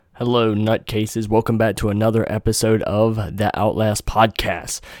Hello, nutcases. Welcome back to another episode of the Outlast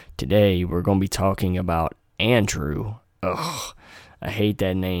podcast. Today, we're going to be talking about Andrew. Ugh, I hate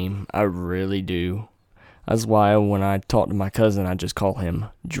that name. I really do. That's why when I talk to my cousin, I just call him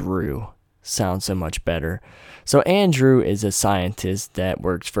Drew. Sounds so much better. So Andrew is a scientist that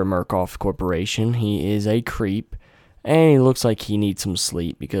works for Murkoff Corporation. He is a creep, and he looks like he needs some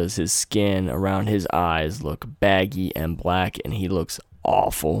sleep because his skin around his eyes look baggy and black, and he looks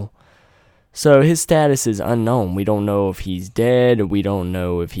awful. So his status is unknown. We don't know if he's dead. We don't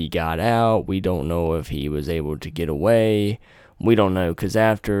know if he got out. We don't know if he was able to get away. We don't know because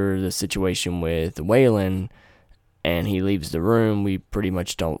after the situation with Waylon and he leaves the room, we pretty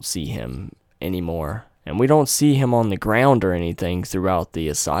much don't see him anymore. And we don't see him on the ground or anything throughout the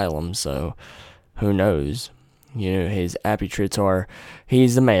asylum, so who knows? You know, his attributes are,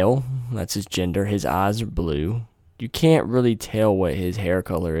 he's a male, that's his gender, his eyes are blue. You can't really tell what his hair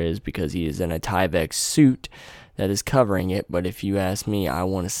color is because he is in a Tyvek suit that is covering it, but if you ask me, I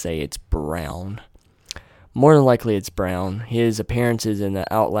want to say it's brown. More than likely it's brown. His appearances in the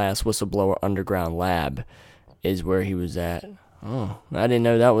Outlast Whistleblower Underground Lab is where he was at. Oh, I didn't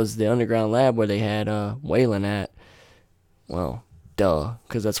know that was the underground lab where they had Waylon at. Well, duh,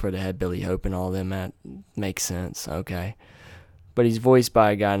 because that's where they had Billy Hope and all them at. Makes sense, okay. But he's voiced by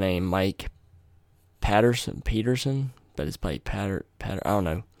a guy named Mike Peterson, but it's probably Patter, I don't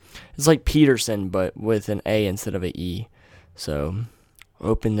know. It's like Peterson, but with an A instead of an E. So,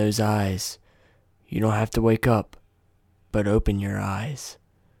 open those eyes. You don't have to wake up, but open your eyes.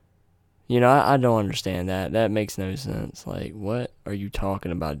 You know, I don't understand that. That makes no sense. Like, what are you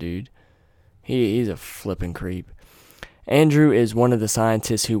talking about, dude? He's a flippin' creep. Andrew is one of the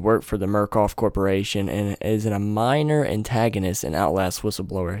scientists who work for the Murkoff Corporation and is a minor antagonist in Outlast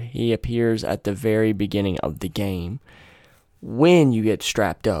Whistleblower. He appears at the very beginning of the game when you get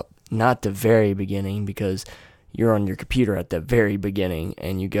strapped up, not the very beginning because you're on your computer at the very beginning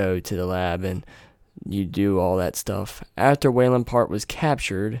and you go to the lab and you do all that stuff. After Waylon Park was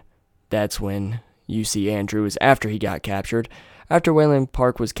captured, that's when you see Andrew is after he got captured. After Waylon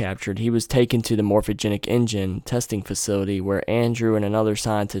Park was captured, he was taken to the morphogenic engine testing facility where Andrew and another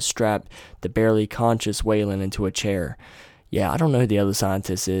scientist strapped the barely conscious Waylon into a chair. Yeah, I don't know who the other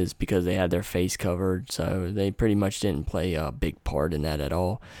scientist is because they had their face covered, so they pretty much didn't play a big part in that at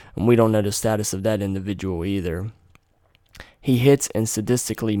all. And we don't know the status of that individual either. He hits and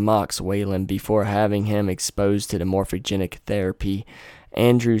sadistically mocks Waylon before having him exposed to the morphogenic therapy.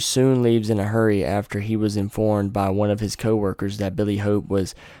 Andrew soon leaves in a hurry after he was informed by one of his co-workers that Billy Hope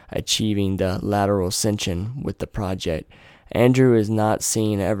was achieving the lateral ascension with the project. Andrew is not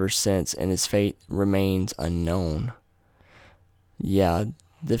seen ever since, and his fate remains unknown. Yeah,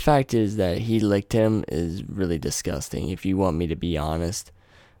 the fact is that he licked him is really disgusting, if you want me to be honest.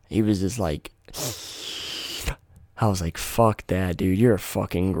 He was just like... I was like, fuck that, dude. You're a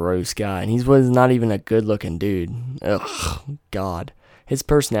fucking gross guy. And he was not even a good-looking dude. Ugh, God. His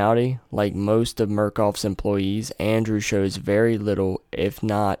personality, like most of Murkoff's employees, Andrew shows very little, if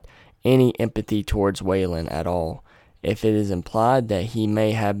not any empathy towards Waylon at all. If it is implied that he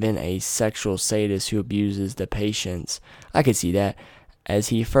may have been a sexual sadist who abuses the patients, I could see that, as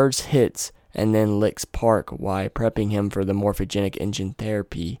he first hits and then licks Park while prepping him for the morphogenic engine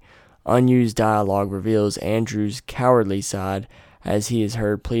therapy. Unused dialogue reveals Andrew's cowardly side as he is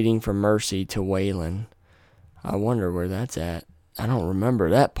heard pleading for mercy to Waylon. I wonder where that's at. I don't remember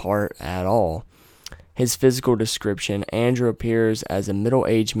that part at all. His physical description, Andrew appears as a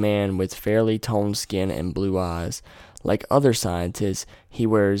middle-aged man with fairly toned skin and blue eyes. Like other scientists, he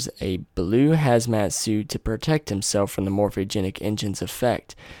wears a blue hazmat suit to protect himself from the morphogenic engine's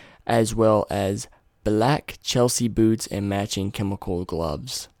effect, as well as black Chelsea boots and matching chemical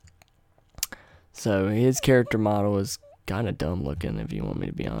gloves. So his character model is kind of dumb looking, if you want me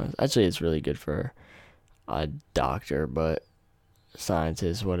to be honest. Actually, it's really good for a doctor, but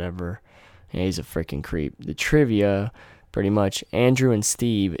scientist, whatever. Yeah, he's a freaking creep. The trivia, pretty much, Andrew and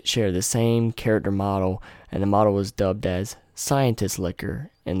Steve share the same character model, and the model was dubbed as Scientist Liquor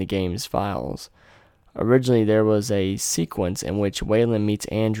in the game's files. Originally, there was a sequence in which Waylon meets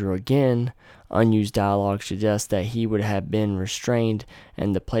Andrew again. Unused dialogue suggests that he would have been restrained,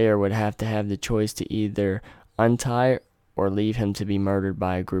 and the player would have to have the choice to either untie or leave him to be murdered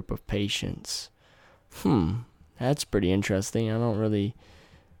by a group of patients. That's pretty interesting. I don't really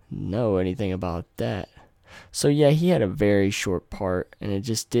know anything about that. So yeah, he had a very short part, and it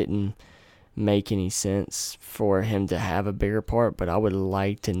just didn't make any sense for him to have a bigger part, but I would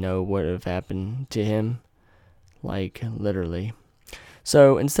like to know what would have happened to him. Like, literally.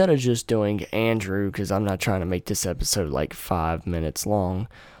 So instead of just doing Andrew, because I'm not trying to make this episode like 5 minutes long,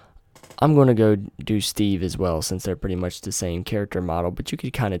 I'm going to go do Steve as well, since they're pretty much the same character model, but you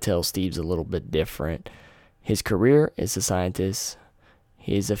could kind of tell Steve's a little bit different. His career is a scientist.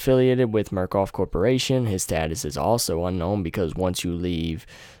 He is affiliated with Murkoff Corporation. His status is also unknown because once you leave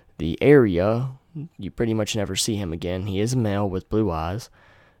the area, you pretty much never see him again. He is a male with blue eyes,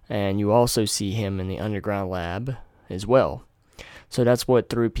 and you also see him in the underground lab as well. So that's what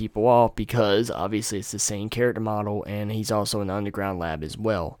threw people off, because obviously it's the same character model, and he's also in the underground lab as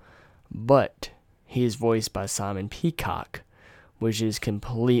well. But he is voiced by Simon Peacock, which is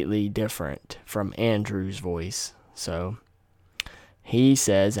completely different from Andrew's voice. So he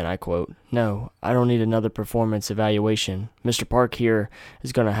says, and I quote, "No, I don't need another performance evaluation. Mr. Park here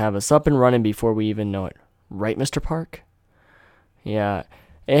is going to have us up and running before we even know it. Right, Mr. Park?" Yeah,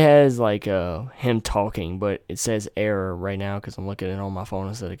 it has like him talking, but it says error right now because I'm looking at it on my phone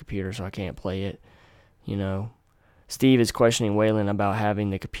instead of the computer, so I can't play it. Steve is questioning Waylon about having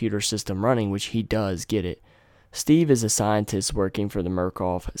the computer system running, which he does get it. Steve is a scientist working for the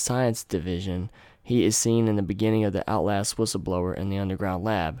Murkoff Science Division. He is seen in the beginning of the Outlast whistleblower in the underground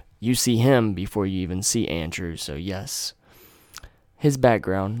lab. You see him before you even see Andrew, so yes. His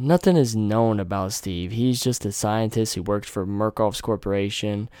background: nothing is known about Steve. He's just a scientist who works for Murkoff's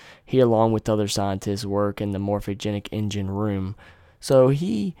corporation. He, along with other scientists, work in the morphogenic engine room. So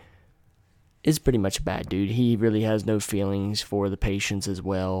he is pretty much a bad dude. He really has no feelings for the patients as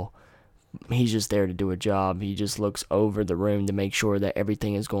well. He's just there to do a job. He just looks over the room to make sure that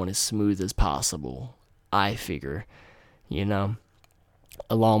everything is going as smooth as possible, I figure,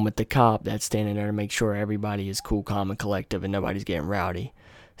 along with the cop that's standing there to make sure everybody is cool, calm, and collective and nobody's getting rowdy.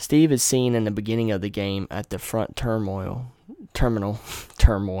 Steve is seen in the beginning of the game at the front terminal,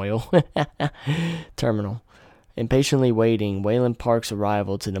 impatiently waiting Waylon Park's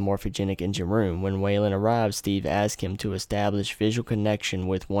arrival to the morphogenic engine room. When Waylon arrives, Steve asks him to establish visual connection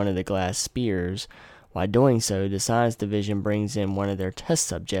with one of the glass spheres. While doing so, the science division brings in one of their test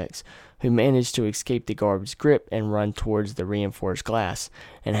subjects, who managed to escape the guard's grip and run towards the reinforced glass.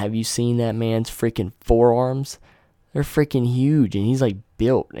 And have you seen that man's freaking forearms? They're freaking huge, and he's like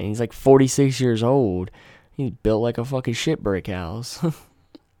built, and he's like 46 years old. He's built like a fucking shit brick house.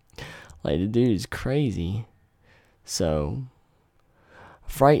 Like, the dude is crazy. So,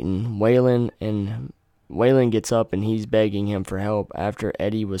 frightened, Waylon gets up and he's begging him for help. After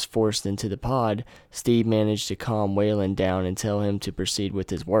Eddie was forced into the pod, Steve managed to calm Waylon down and tell him to proceed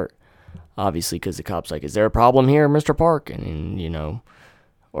with his work. Obviously, because the cop's like, "Is there a problem here, Mr. Park?"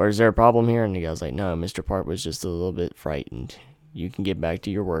 Or "Is there a problem here?" And the guy's like, "No, Mr. Park was just a little bit frightened. You can get back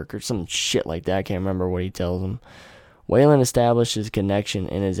to your work," or some shit like that. I can't remember what he tells him. Waylon establishes a connection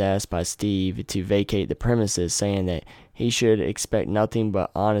and is asked by Steve to vacate the premises, saying that he should expect nothing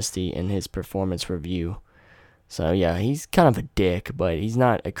but honesty in his performance review. So yeah, he's kind of a dick, but he's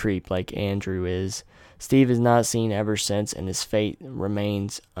not a creep like Andrew is. Steve is not seen ever since, and his fate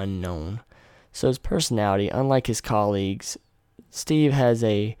remains unknown. So his personality, unlike his colleagues, Steve has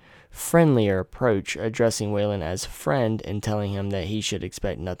a friendlier approach, addressing Waylon as friend and telling him that he should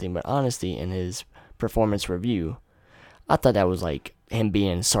expect nothing but honesty in his performance review. I thought that was like him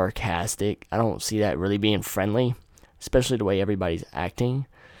being sarcastic. I don't see that really being friendly, especially the way everybody's acting.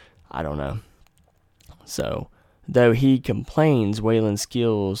 I don't know. So, though he complains Waylon's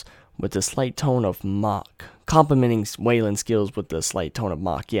skills with a slight tone of mock, complimenting Waylon's skills with a slight tone of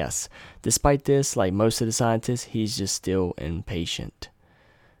mock, yes. Despite this, like most of the scientists, he's just still impatient.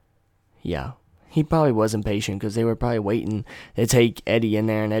 Yeah. He probably was impatient because they were probably waiting to take Eddie in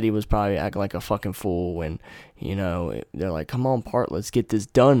there, and Eddie was probably acting like a fucking fool. And, they're like, "Come on, Part, let's get this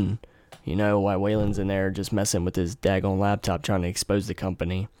done." While Waylon's in there just messing with his daggone laptop trying to expose the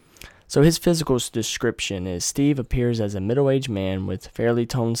company. So his physical description is: Steve appears as a middle-aged man with fairly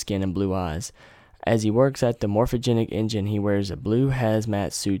toned skin and blue eyes. As he works at the morphogenic engine, he wears a blue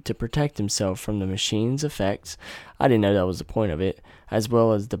hazmat suit to protect himself from the machine's effects. I didn't know that was the point of it. As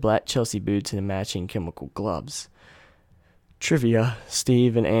well as the black Chelsea boots and the matching chemical gloves. Trivia: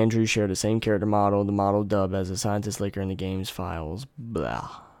 Steve and Andrew share the same character model, the model dubbed as a scientist licker in the game's files.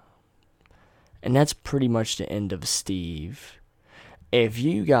 Blah. And that's pretty much the end of Steve. If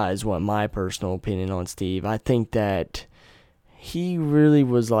you guys want my personal opinion on Steve, I think that he really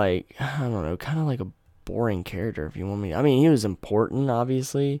was like, I don't know, kind of like a boring character, if you want me. I mean, he was important,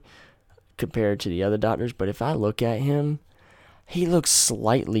 obviously, compared to the other doctors, but if I look at him, he looks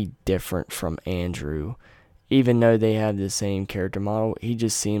slightly different from Andrew. Even though they have the same character model, he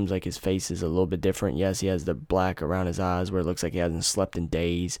just seems like his face is a little bit different. Yes, he has the black around his eyes where it looks like he hasn't slept in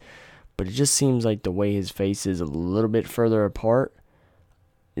days, but it just seems like the way his face is a little bit further apart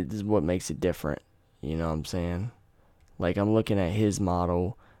is what makes it different. You know what I'm saying? Like, I'm looking at his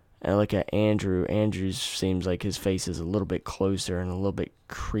model, And I look at Andrew. Andrew seems like his face is a little bit closer and a little bit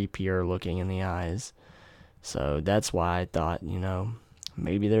creepier looking in the eyes. So that's why I thought,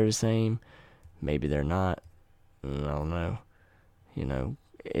 maybe they're the same. Maybe they're not. I don't know.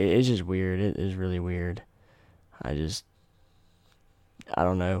 It's just weird. It is really weird. I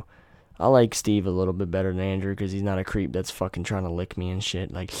don't know. I like Steve a little bit better than Andrew because he's not a creep that's fucking trying to lick me and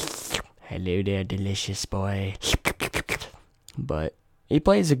shit. Like, hello there, delicious boy. But he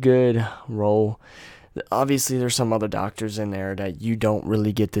plays a good role. Obviously, there's some other doctors in there that you don't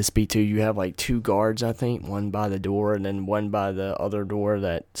really get to speak to. You have like 2 guards, I think, one by the door and then one by the other door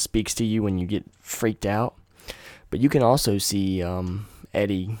that speaks to you when you get freaked out. But you can also see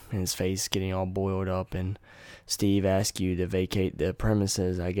Eddie and his face getting all boiled up, and Steve asks you to vacate the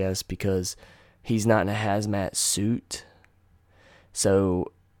premises, I guess, because he's not in a hazmat suit.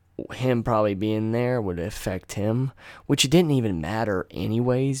 So him probably being there would affect him, which it didn't even matter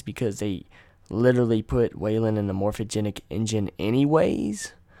anyways because they literally put Waylon in the morphogenic engine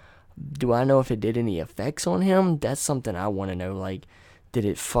anyways. Do I know if it did any effects on him? That's something I want to know. Like, did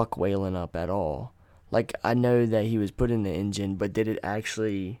it fuck Waylon up at all? Like, I know that he was put in the engine, but did it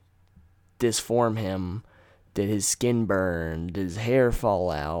actually disform him? Did his skin burn? Did his hair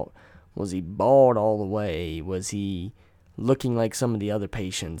fall out? Was he bald all the way? Was he looking like some of the other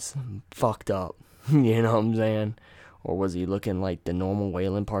patients? Fucked up. You know what I'm saying? Or was he looking like the normal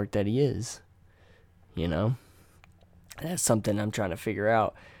Waylon Park that he is? That's something I'm trying to figure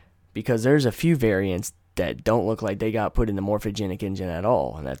out. Because there's a few variants that don't look like they got put in the morphogenic engine at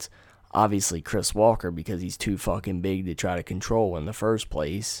all. And that's obviously Chris Walker because he's too fucking big to try to control in the first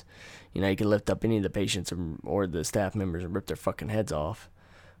place. He can lift up any of the patients or the staff members and rip their fucking heads off.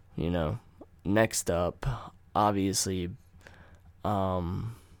 Next up, obviously,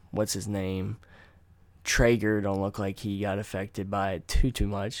 what's his name? Traeger don't look like he got affected by it too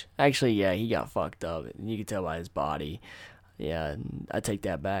much. Actually, yeah, he got fucked up. You can tell by his body. Yeah, I take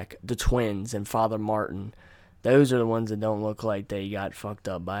that back. The twins and Father Martin, those are the ones that don't look like they got fucked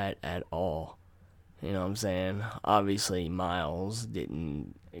up by it at all. You know what I'm saying? Obviously, Miles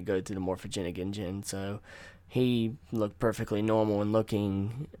didn't go through the morphogenic engine, so he looked perfectly normal and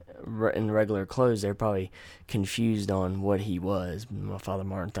looking in regular clothes. They're probably confused on what he was. My Father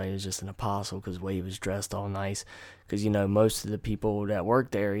Martin thought he was just an apostle because the way he was dressed all nice. Because, most of the people that work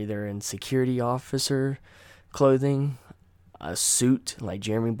there either in security officer clothing, a suit like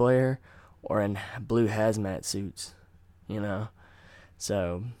Jeremy Blair, or in blue hazmat suits,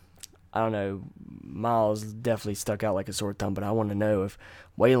 So, I don't know. Miles definitely stuck out like a sore thumb, but I want to know if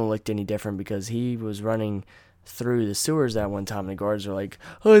Waylon looked any different because he was running through the sewers that one time and the guards were like,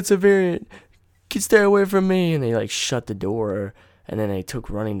 "Oh, it's a variant. Stay away from me." And they shut the door and then they took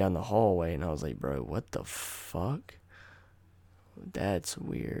running down the hallway and I was like, bro, what the fuck? That's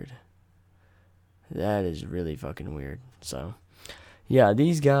weird. That is really fucking weird. So, yeah,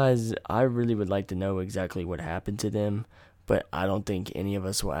 these guys, I really would like to know exactly what happened to them. But I don't think any of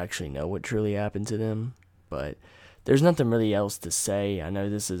us will actually know what truly happened to them. But there's nothing really else to say. I know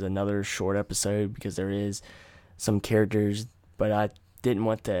this is another short episode because there is some characters, but I didn't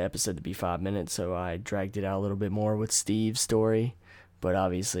want the episode to be 5 minutes, so I dragged it out a little bit more with Steve's story. But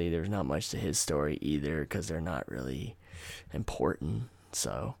obviously there's not much to his story either because they're not really important.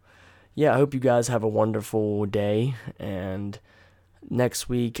 So, yeah, I hope you guys have a wonderful day. And next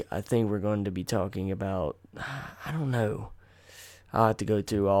week, I think we're going to be talking about, I don't know. I'll have to go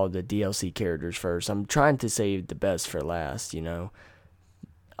through all the DLC characters first. I'm trying to save the best for last,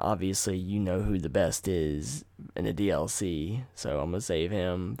 Obviously, you know who the best is in the DLC, so I'm going to save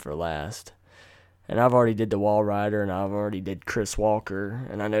him for last. And I've already did the Wall Rider, and I've already did Chris Walker,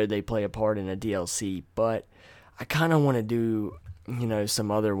 and I know they play a part in the DLC, but I kind of want to do,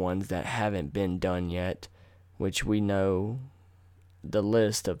 some other ones that haven't been done yet, which we know the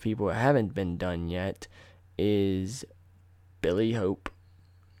list of people that haven't been done yet is Billy Hope,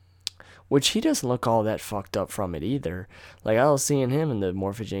 which he doesn't look all that fucked up from it either. Like, I was seeing him in the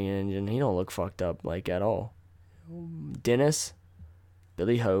morphogenic engine, he don't look fucked up, at all. Dennis,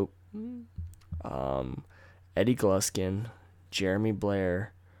 Billy Hope, Eddie Gluskin, Jeremy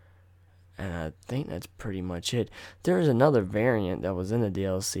Blair, and I think that's pretty much it. There's another variant that was in the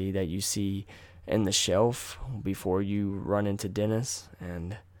DLC that you see in the shelf before you run into Dennis,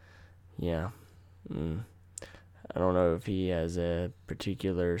 and yeah, I don't know if he has a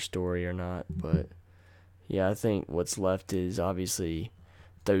particular story or not, but yeah, I think what's left is obviously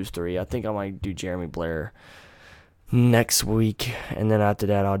those three. I think I might do Jeremy Blair next week, and then after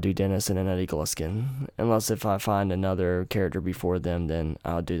that I'll do Dennis and then Eddie Gluskin. Unless if I find another character before them, then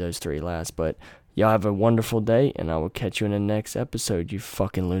I'll do those three last. But Y'all have a wonderful day, and I will catch you in the next episode, you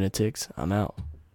fucking lunatics. I'm out.